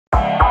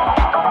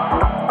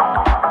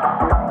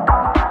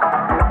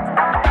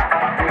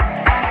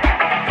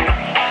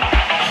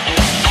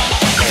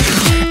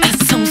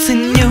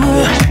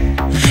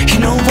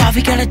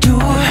do.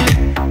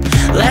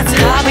 Let's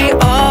have it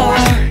all.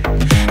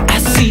 I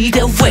see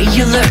the way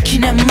you're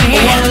looking at me.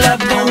 One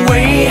love, one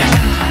way.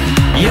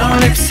 Your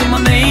lips in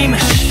my name.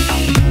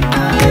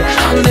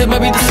 I'll never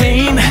be the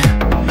same.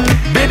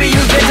 Baby,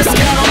 you can just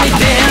count on me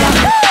down.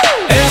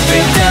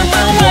 Every time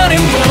I want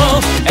it more.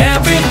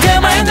 Every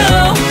time I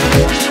know.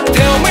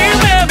 Tell me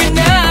baby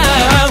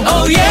now.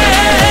 Oh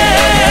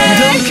yeah.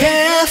 Don't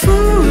care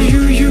who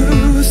you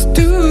used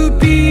to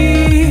be.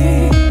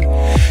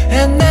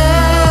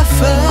 Enough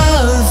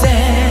of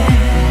that.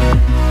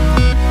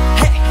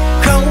 Hey,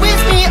 come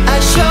with me,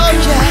 I'll show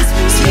ya.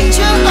 Things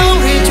you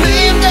only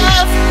dreamed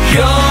of.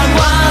 You're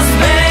what's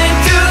meant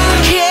to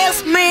kiss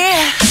me.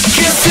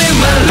 Kissing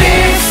my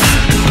lips.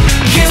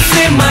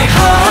 Kissing my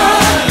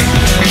heart.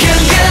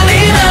 Can't get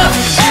enough.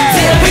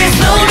 There is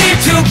no need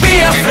to be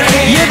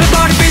afraid.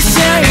 Everybody be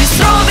shy,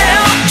 slow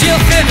down.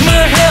 Just take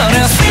my hand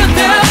and sit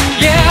down.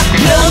 Yeah,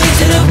 no need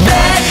to look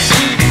back.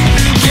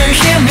 You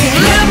hear me?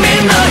 Let me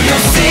know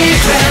your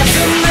secrets.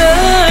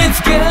 Tonight's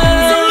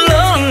got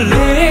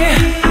lonely.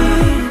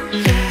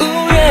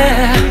 Ooh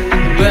yeah,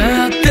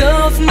 but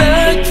those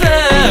nights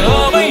are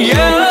over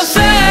your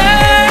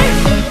side.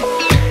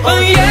 Oh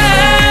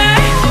yeah,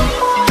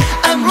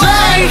 I'm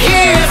right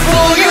here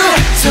for you,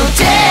 so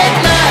take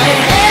my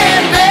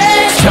hand,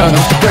 babe. Turn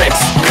off the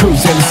brakes,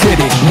 cruise in the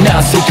city.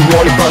 Now see to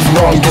worry about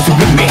wrong, get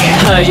with me.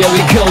 Higher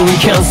we go, we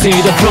can see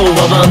the flow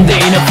of Monday.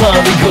 In a fun,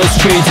 we go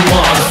straight to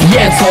Mars.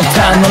 Yeah, it's all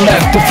time, no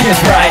left, it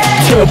feels right.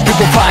 Two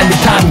people find the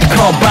time to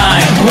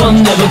combine. One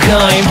of a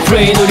kind,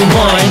 pray to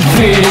divine.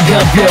 Feeling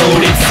up your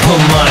lips for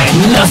mine.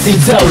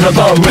 Nothing's all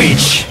about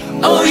reach.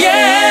 oh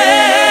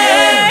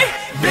yeah.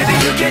 Baby,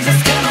 you can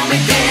just count on me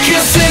down.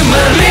 Kissing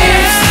my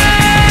lips.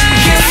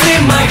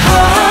 Kissing my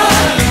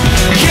heart.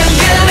 Can't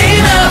get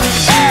enough.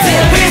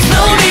 There is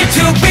no need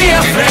to be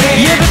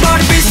afraid.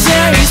 Everybody be